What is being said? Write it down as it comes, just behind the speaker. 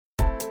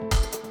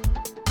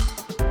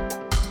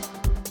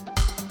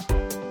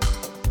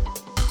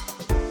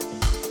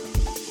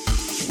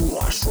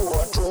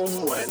说中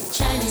文。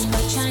 Chinese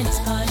pot, Chinese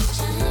pot,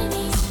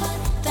 Chinese pot.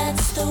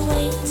 That's the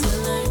way to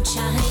learn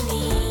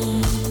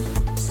Chinese.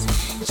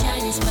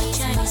 Chinese pot,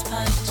 Chinese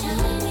pot,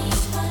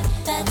 Chinese pot.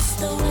 That's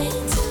the way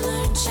to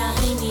learn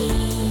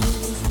Chinese.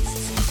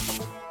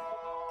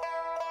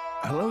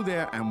 Hello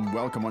there and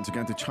welcome once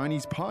again to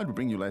Chinese Pod. We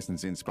bring you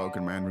lessons in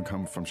spoken Mandarin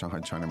coming from Shanghai,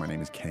 China. My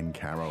name is Ken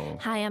Carroll.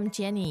 Hi, I'm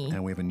Jenny.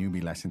 And we have a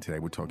newbie lesson today.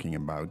 We're talking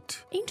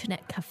about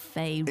Internet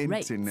cafe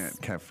rates.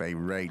 internet cafe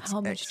rates.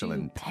 How much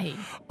Excellent. do you pay?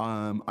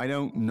 I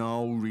don't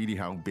know really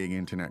how big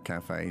internet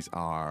cafes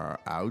are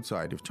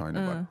outside of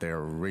China, but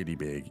they're really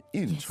big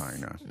in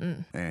China.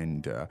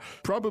 And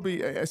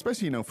probably,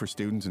 especially, for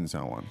students and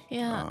so on.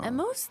 Yeah, and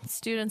most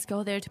students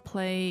go there to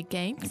play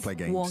games. Play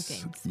games. War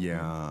games.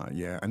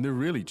 Yeah. And they're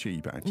really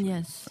cheap, actually.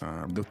 Yes.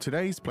 Though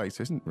today's place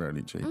isn't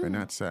really cheap, and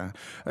that's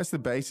the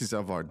basis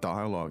of our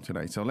dialogue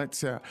today. So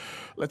let's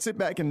sit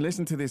back and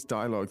listen to this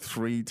dialogue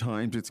 3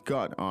 times. It's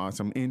got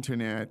some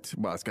internet.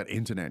 Well, it's got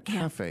internet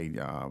cafe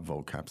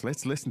vocabs.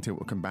 Let's listen to it.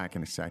 We'll come back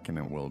in a second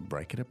and we'll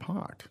break it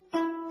apart.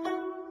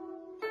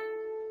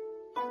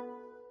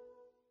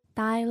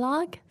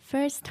 Dialogue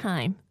first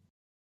time.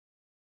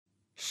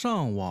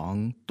 上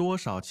网多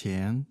少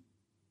钱？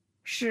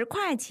 10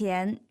块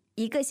钱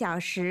1个小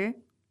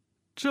时，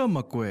这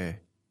么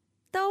贵？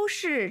都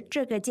是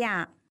这个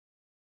价。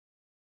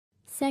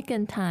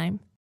 Second time.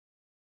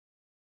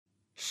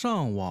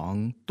 上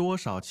网多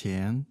少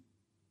钱？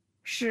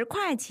 10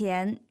块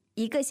钱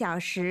1个小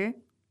时，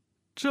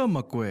这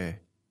么贵？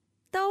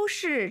都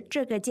是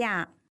这个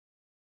价。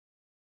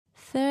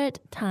 Third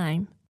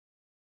time.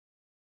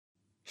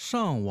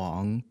 上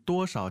网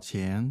多少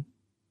钱？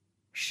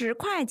 10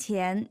块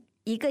钱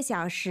1个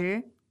小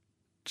时，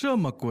这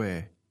么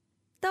贵？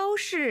都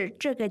是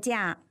这个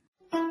价。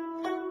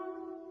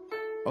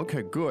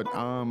 Okay, good.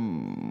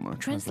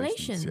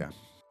 Translation. Yeah.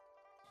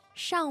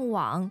 上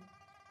网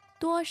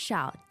多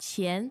少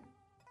钱？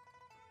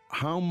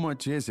 How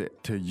much is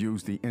it to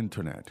use the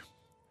internet?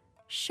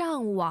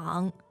 上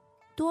网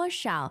多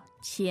少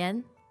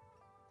钱？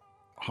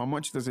 How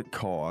much does it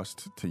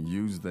cost to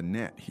use the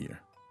net here?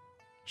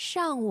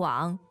 上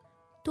网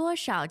多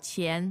少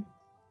钱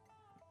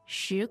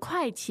？10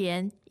块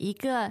钱1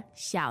个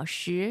小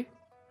时。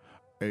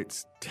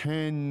 It's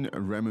 10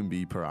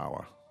 renminbi per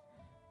hour.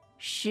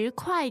 10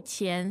块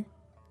钱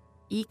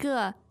1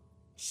个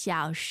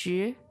小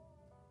时。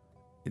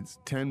 It's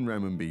 10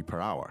 renminbi per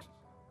hour.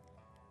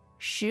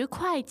 10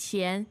块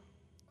钱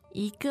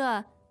1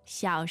个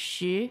小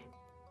时，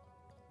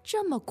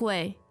这么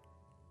贵？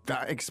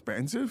 That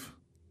expensive?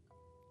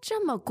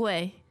 这么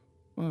贵？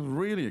 Well,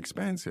 really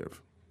expensive.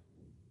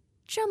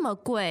 这么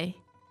贵？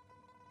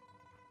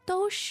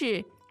都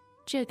是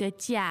这个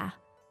价，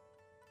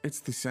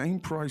 It's the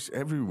same price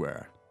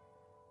everywhere.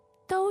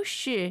 都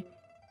是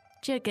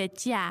这个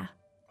价，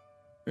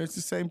 It's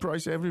the same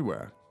price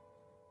everywhere.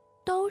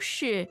 都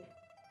是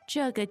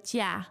这个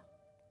价。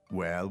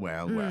 Well.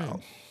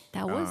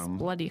 That was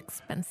bloody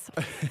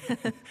expensive.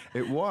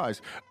 It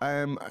was.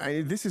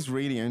 This is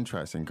really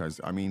interesting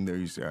because,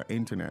 there's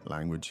internet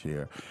language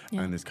here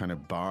and this kind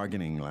of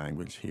bargaining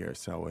language here.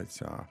 So it's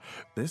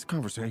this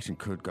conversation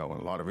could go in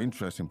a lot of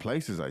interesting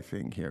places, I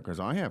think, here, because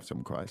I have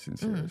some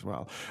questions here as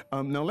well.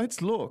 Now,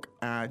 let's look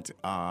at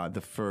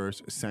the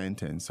first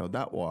sentence. So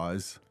that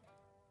was...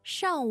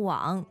 上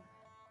网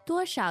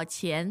多少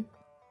钱？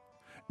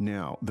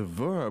 Now, the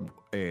verb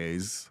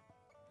is...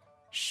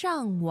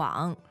 上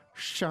网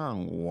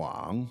上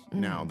网.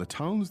 Now, the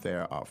tones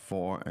there are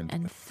 4 and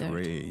And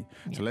 3.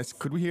 third. So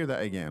could we hear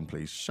that again,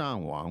 please?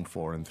 上网,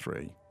 4 and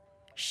 3.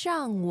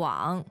 上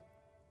网，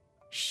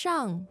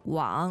上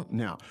网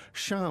Now,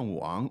 上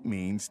网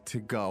means to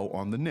go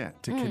on the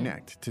net, to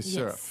connect, to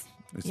surf.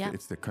 Yeah.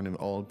 It's the kind of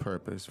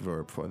all-purpose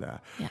verb for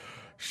that. Yeah.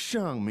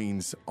 上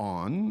means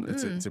on.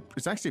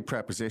 It's actually a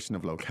preposition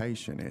of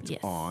location. It's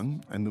Yes.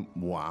 on, and the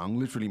网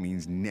literally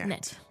means net.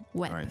 Net,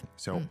 web. Right.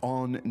 So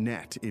on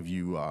net, if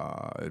you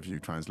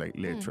translate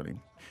literally,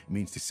 it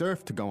means to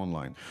surf, to go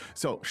online.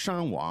 So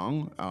上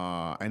网,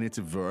 and it's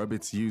a verb.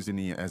 It's used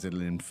as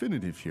an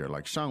infinitive here,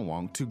 like 上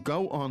网, to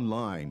go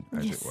online,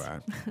 as Yes. it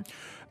were.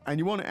 And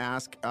you want to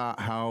ask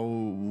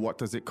what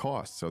does it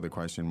cost? So the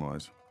question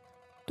was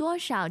多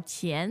少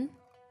钱？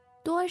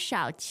多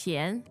少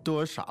钱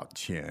多少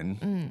钱?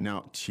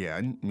 Now,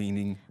 钱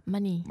meaning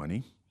 ？Money.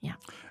 money. Yeah.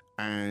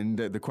 And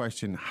the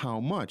question,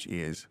 how much,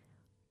 is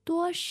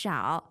多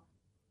少？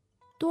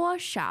多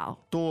少？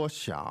多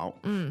少?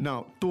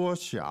 Now, 多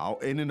少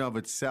in and of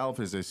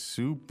itself is a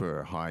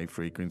super high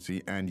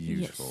frequency and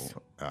useful.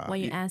 Yes.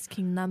 When you're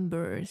asking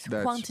numbers,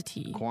 That's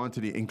quantity.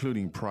 Quantity,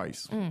 including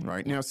price,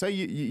 right? Now, say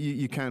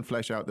you can't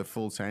flesh out the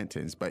full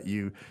sentence, but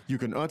you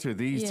can utter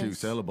these 2 Yes.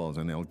 syllables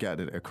and they'll get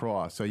it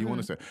across. So you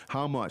want to say,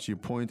 how much? You're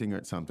pointing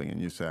at something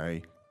and you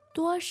say,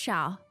 多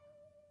少？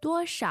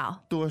多少？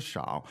多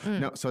少?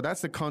 Now, so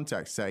that's the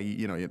context. Say,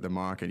 at the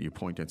market, you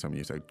point at something,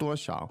 you say 多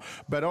少.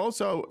 But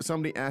also,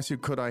 somebody asks you,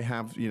 could I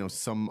have,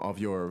 some of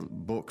your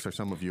books or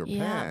some of your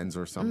Yeah. pens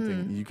or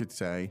something? You could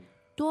say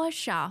多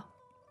少？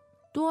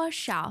多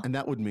少 And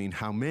that would mean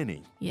how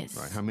many. Yes.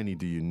 Right? How many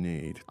do you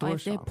need? Or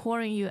if they're 多少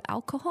pouring you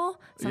alcohol,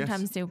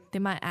 sometimes they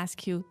might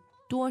ask you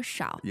多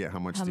少 Yeah, how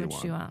much do you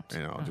want?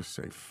 And I'll just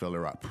say fill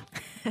her up.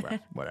 Well,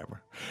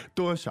 whatever.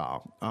 多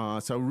少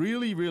so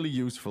really, really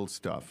useful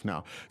stuff.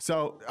 Now,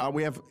 so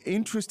we have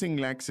interesting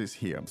lexes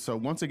here. So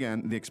once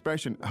again, the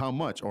expression how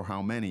much or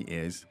how many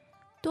is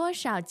多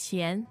少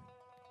钱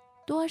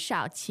多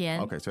少钱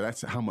okay. So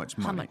that's how much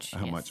money.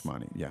 How much, yes.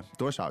 money? Yeah.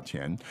 多少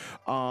钱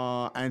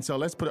and so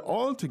let's put it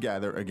all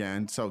together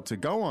again. So to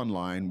go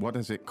online, what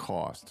does it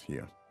cost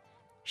here?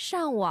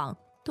 上网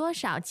多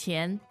少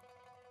钱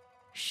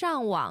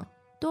上网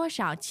多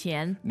少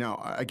钱 Now,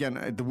 again,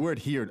 the word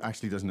here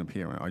actually doesn't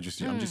appear. I'm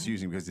just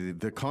using because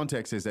the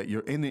context is that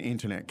you're in the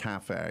internet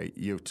cafe,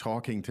 you're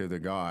talking to the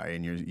guy,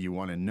 and you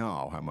want to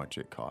know how much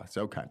it costs.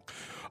 Okay,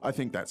 I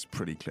think that's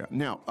pretty clear.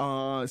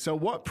 Now, so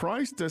what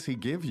price does he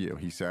give you?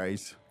 He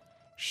says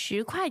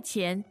 10块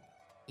钱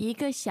一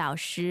个小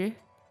时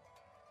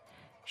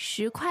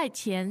10块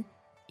钱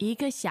一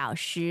个小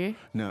时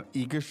now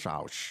一个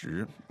小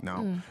时.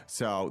 Now,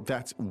 so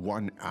that's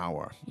 1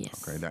 hour. Yes.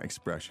 Okay, that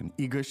expression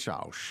一个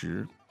小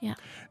时. Yeah.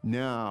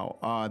 Now,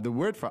 the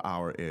word for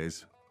hour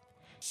is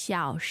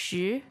小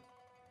时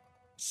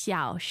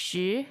小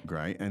时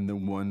great, and the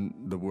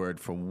word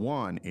for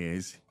one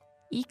is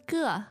一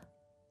个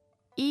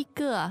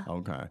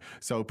okay.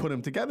 So put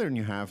them together, and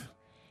you have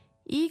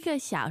一个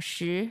小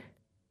时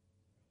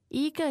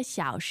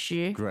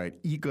great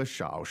一个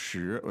小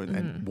时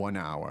and 1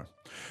 hour.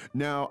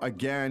 Now,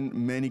 again,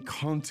 many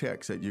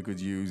contexts that you could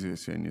use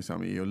this in.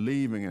 You're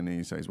leaving, and then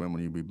he says, "When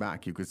will you be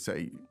back?" You could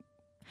say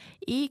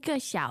一个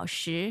小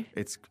时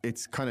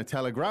it's kind of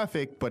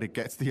telegraphic, but it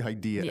gets the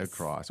idea Yes.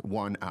 across.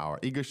 1 hour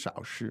一个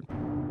小时.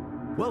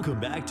 Welcome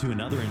back to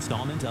another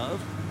installment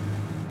of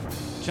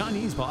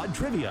Chinese Pod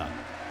Trivia.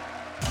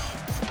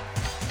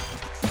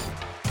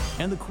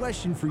 And the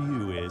question for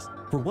you is,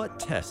 for what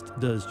test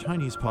does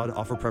Chinese Pod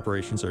offer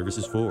preparation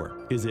services for?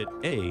 Is it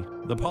A,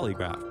 the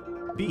polygraph,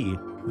 B,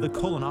 the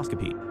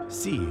colonoscopy,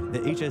 C, the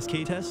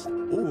HSK test,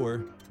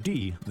 or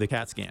D, the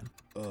CAT scan?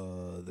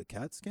 The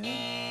CAT scan?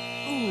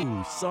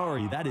 Ooh,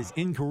 sorry, that is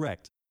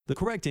incorrect. The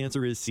correct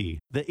answer is C,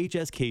 the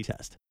HSK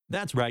test.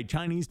 That's right,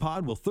 Chinese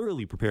Pod will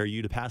thoroughly prepare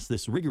you to pass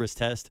this rigorous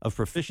test of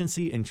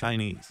proficiency in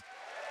Chinese.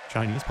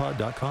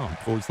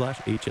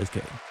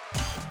 ChinesePod.com/HSK.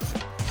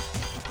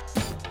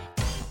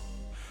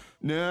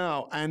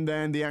 Now, and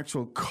then the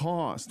actual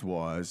cost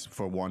was,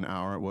 for 1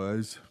 hour, it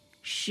was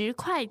 10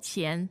块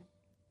钱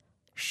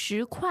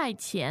10块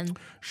钱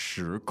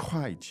10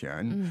块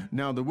钱.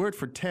 Now, the word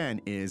for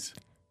 10 is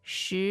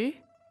 10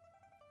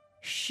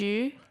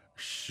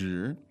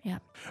 10. Yeah.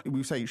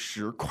 We say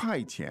 10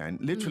块钱,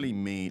 literally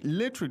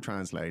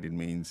translated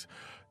means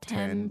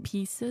 10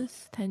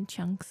 pieces 10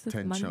 chunks of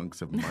 10 money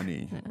chunks of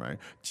money, right?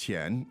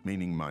 钱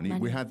meaning money.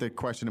 We had the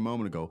question a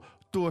moment ago.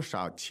 多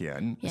少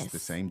钱 is the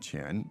Yes. same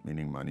钱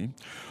meaning money.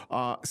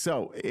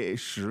 So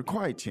 10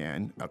块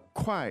钱, a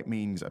块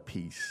means a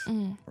piece,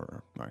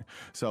 right?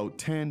 So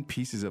 10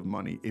 pieces of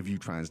money if you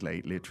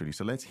translate literally.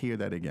 So let's hear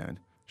that again.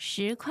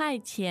 10块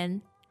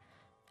钱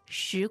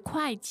10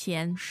块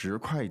钱10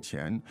块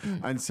钱.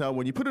 And so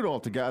when you put it all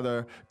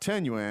together,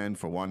 10 yuan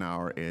for 1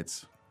 hour,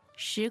 it's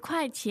 10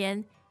块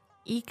钱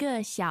一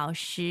个小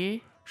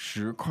时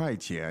10块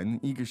钱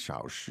一个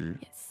小时.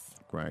 Yes.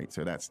 Right,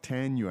 so that's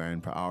 10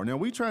 yuan per hour. Now,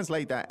 we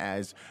translate that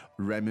as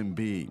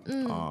renminbi.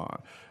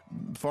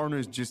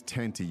 Foreigners just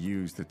tend to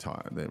use the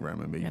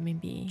renminbi.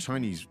 Renminbi.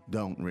 Chinese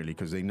don't really,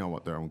 because they know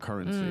what their own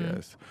currency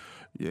is.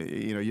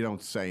 You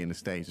don't say in the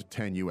States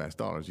 10 US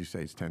dollars. You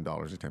say it's $10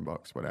 or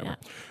 $10, whatever.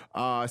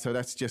 So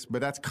that's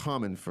but that's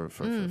common for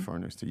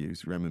foreigners to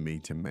use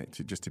renminbi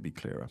just to be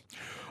clearer.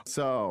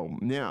 So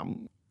now,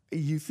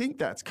 you think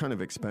that's kind of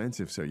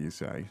expensive, so you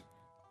say.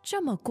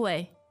 这么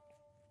贵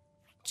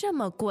这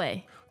么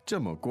贵这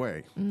么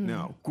贵.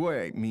 Now,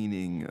 贵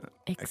meaning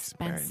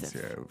Expensive.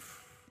 expensive.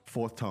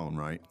 Fourth tone,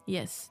 right?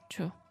 Yes,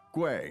 true.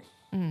 贵.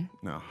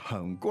 Now,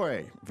 很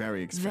贵,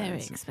 very expensive. Very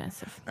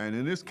expensive. And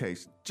in this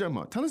case, 这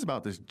么. Tell us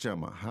about this 这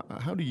么.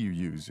 How do you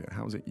use it?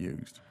 How is it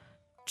used?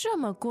 这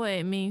么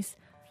贵 means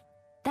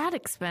that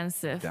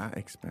expensive That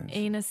expensive.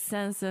 in a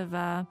sense of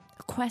a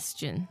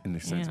question. In the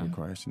sense you of a know.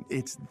 question.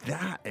 It's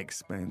that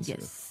expensive.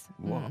 Yes.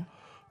 Wow.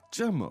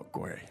 这么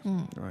贵.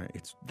 Right.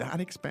 It's that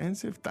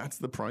expensive. That's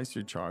the price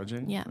you're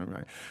charging. Yeah. All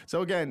right.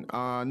 So again,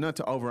 not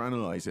to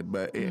overanalyze it,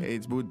 but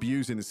it would be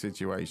used in a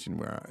situation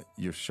where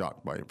you're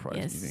shocked by your price.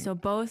 Yes, You think, so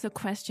both a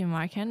question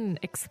mark and an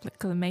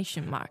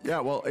exclamation mark. yeah,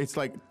 well, it's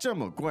like 这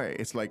么贵.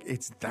 It's like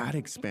it's that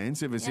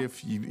expensive, as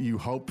if you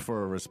hope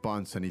for a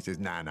response, and he says,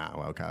 nah,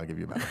 okay, I'll give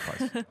you a better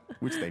price,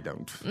 which they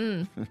don't.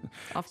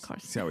 Of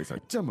course. So it's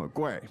like 这么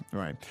贵,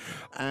 right?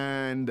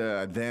 And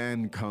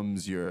then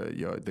comes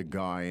the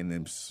guy in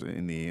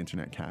the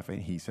internet cafe.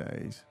 He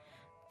says,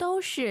 都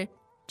是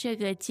这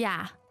个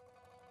价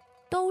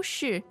都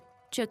是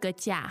这个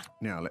价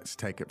now let's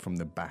take it from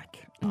the back.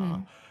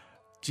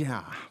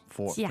 价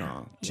for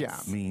价, Jia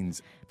yes.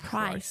 means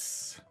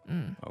Price.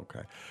 price.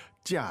 Okay.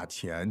 价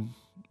钱,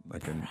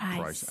 like in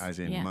price, as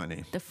in yeah,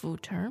 money. The full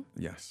term.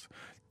 Yes.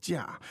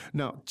 价.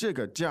 Now, 这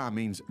个价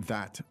means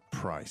that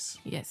price.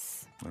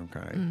 Yes.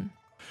 Okay.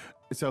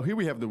 So here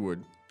we have the word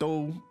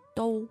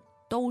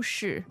都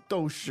是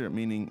都是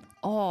meaning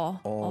all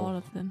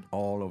of them.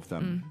 all of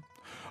them.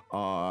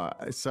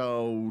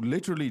 So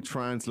literally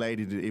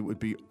translated, it would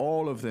be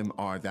all of them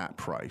are that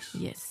price.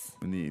 Yes.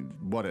 And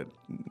what it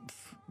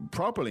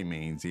properly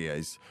means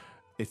is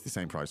it's the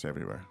same price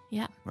everywhere.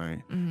 Yeah.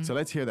 Right? So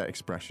let's hear that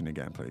expression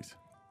again, please.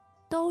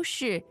 都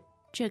是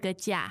这个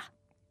价，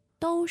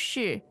都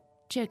是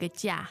这个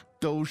价。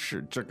都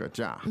是这个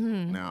价.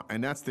 Now,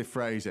 and that's the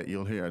phrase that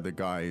you'll hear the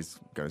guys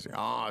go say,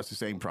 it's the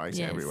same price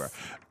Yes. everywhere.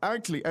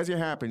 Actually, as it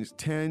happens,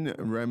 10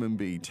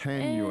 renminbi,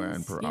 10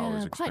 yuan per hour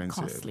is quite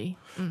expensive. costly.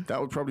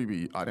 That would probably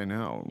be, I don't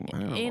know.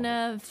 In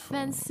a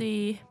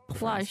fancy,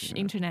 plush fancy,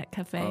 yeah. internet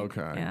cafe.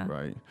 Okay, yeah.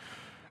 right.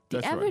 The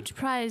That's right. average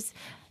price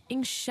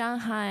in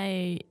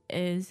Shanghai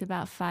is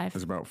about 5.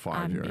 It's about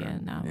 5 yuan yuan.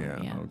 an hour.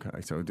 Yeah.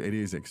 Okay. So it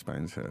is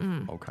expensive.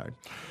 Okay.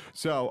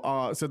 So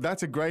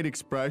that's a great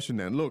expression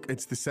then. Look,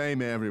 it's the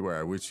same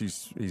everywhere, which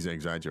he's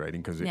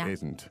exaggerating because it Yeah.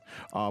 isn't.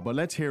 But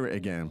let's hear it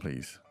again,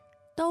 please.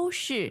 都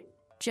是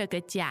这个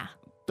价。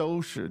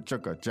都是这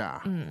个价.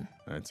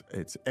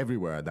 It's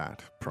everywhere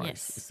that price.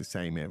 Yes. It's the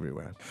same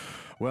everywhere.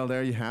 Well,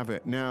 there you have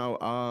it. Now,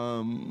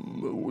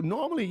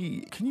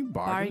 normally, can you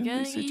bargain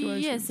in these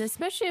situations? Yes,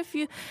 especially if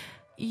you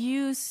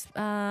use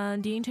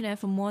the internet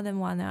for more than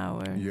 1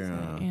 hour. Yeah,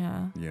 So,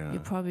 yeah. yeah. You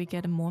probably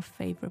get a more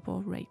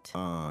favorable rate.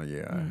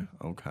 Yeah.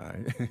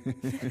 Okay.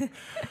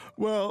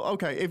 Well,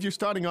 okay. If you're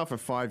starting off at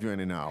 5 yuan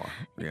an hour,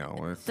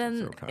 it's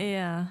Then okay.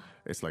 yeah.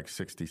 It's like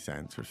 60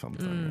 cents or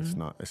something. It's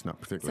not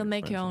particularly So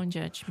make your expensive. own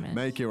judgment.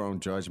 Make your own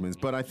judgments.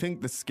 But I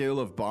think the skill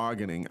of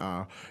bargaining,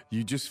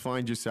 you just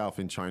find yourself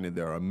in China,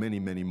 there are many,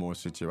 many more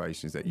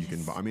situations that you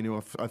can buy. I mean,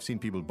 I've seen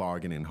people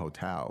bargain in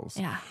hotels.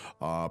 Yeah.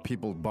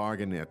 People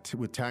bargain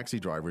with taxi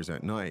drivers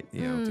at night,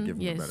 to give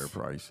them yes. a better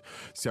price.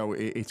 So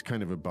it's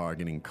kind of a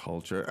bargaining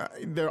culture.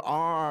 There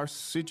are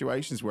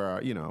situations where,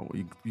 you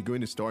go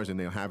into stores and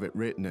they'll have it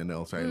written and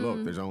they'll say,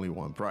 look, there's only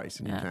one price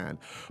and you can.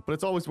 But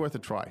it's always worth a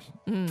try.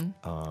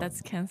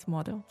 That's Ken's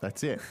model.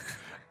 That's it.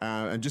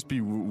 And just be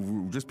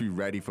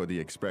ready for the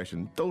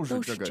expression 都是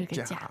这个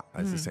价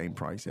as the same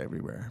price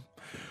everywhere.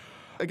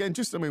 Again,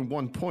 just, 1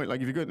 point, like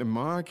if you go to the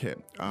market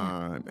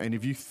and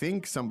if you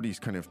think somebody's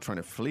kind of trying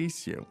to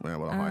fleece you with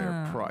a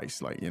higher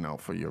price, like,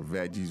 for your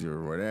veggies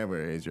or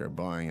whatever it is you're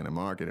buying in the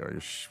market or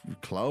your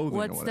clothing or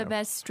What's whatever. the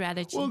best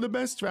strategy? Well, the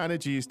best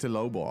strategy is to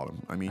lowball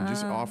them. I mean,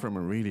 just offer them a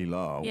really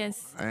low.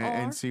 Yes.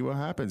 And see what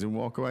happens and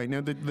walk away.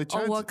 Now, the chance...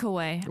 Or walk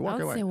away. Walk I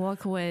would away. say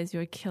walk away is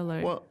your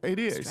killer Well, it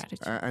is.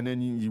 strategy. And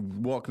then you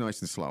walk nice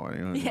and slow. And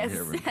you don't Yes.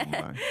 hear everything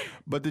back.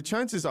 But the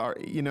chances are,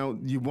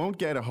 you won't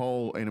get a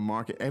hole in a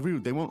market.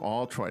 They won't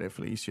all try to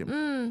fleece you.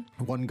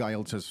 One guy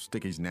will just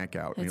stick his neck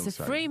out. And It's he'll a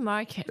say, free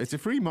market. It's a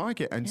free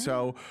market. And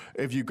so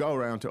if you go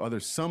around to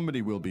others,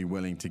 somebody will be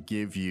willing to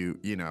give you,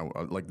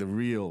 like the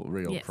real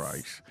Yes.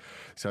 price.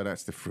 So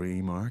that's the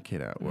free market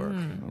at work.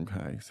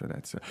 Okay. So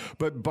that's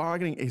but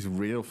bargaining is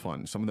real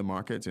fun. Some of the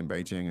markets in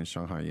Beijing and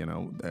Shanghai,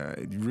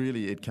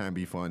 it can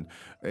be fun.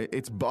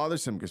 It's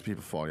bothersome because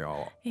people fall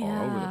all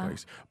over the Yeah.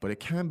 place, but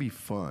it can be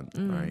fun,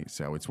 right?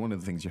 So it's one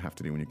of the things you have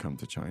to do when you come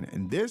to China.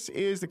 And this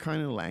is the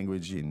kind of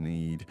language you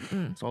need.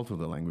 It's also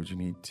the language you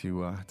need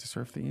to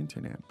surf the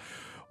internet.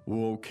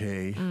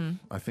 Okay.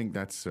 I think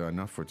that's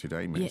enough for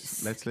today, Miss.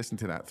 Yes. Let's listen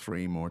to that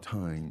 3 more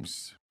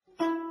times.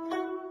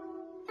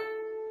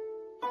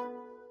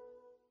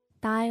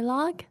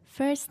 Dialogue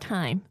first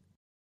time.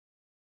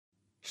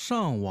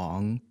 上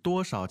网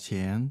多少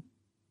钱？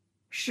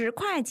 10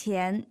块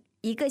钱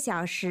1个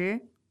小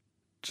时，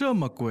这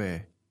么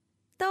贵？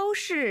都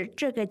是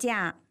这个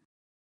价。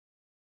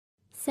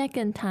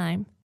 Second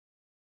time.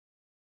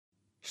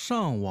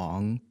 上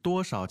网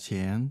多少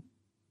钱？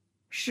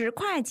 10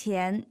块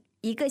钱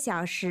1个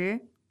小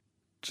时，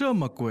这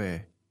么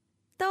贵？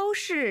都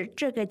是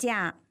这个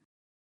价。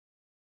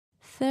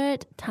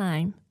 Third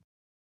time.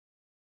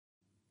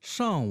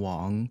 上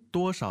网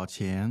多少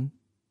钱？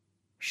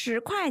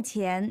 10块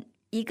钱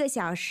1个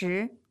小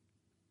时，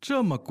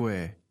这么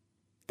贵？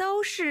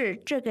都是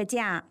这个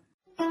价。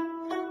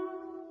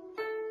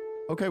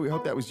 Okay, we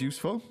hope that was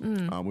useful.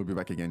 We'll be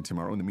back again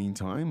tomorrow. In the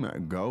meantime,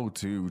 go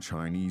to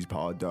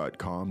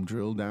ChinesePod.com,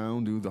 drill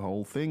down, do the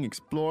whole thing,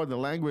 explore the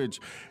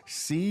language,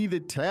 see the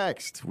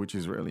text, which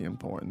is really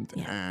important,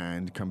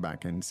 and come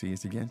back and see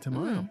us again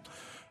tomorrow.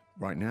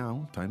 Right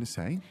now, time to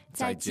say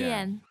再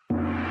见.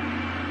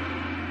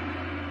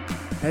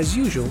 As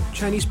usual,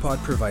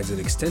 ChinesePod provides an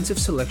extensive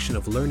selection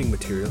of learning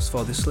materials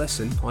for this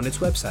lesson on its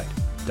website,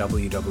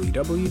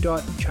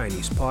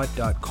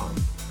 www.chinesepod.com.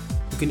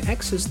 You can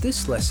access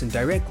this lesson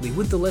directly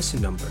with the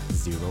lesson number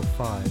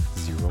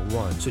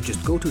 0501. So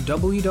just go to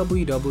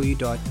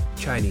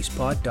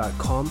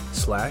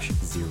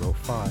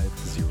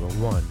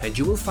www.chinesepod.com/0501 and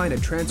you will find a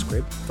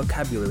transcript,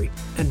 vocabulary,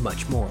 and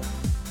much more.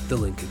 The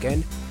link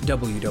again,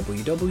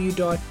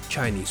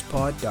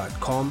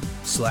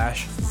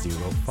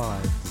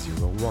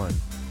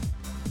 www.chinesepod.com/0501.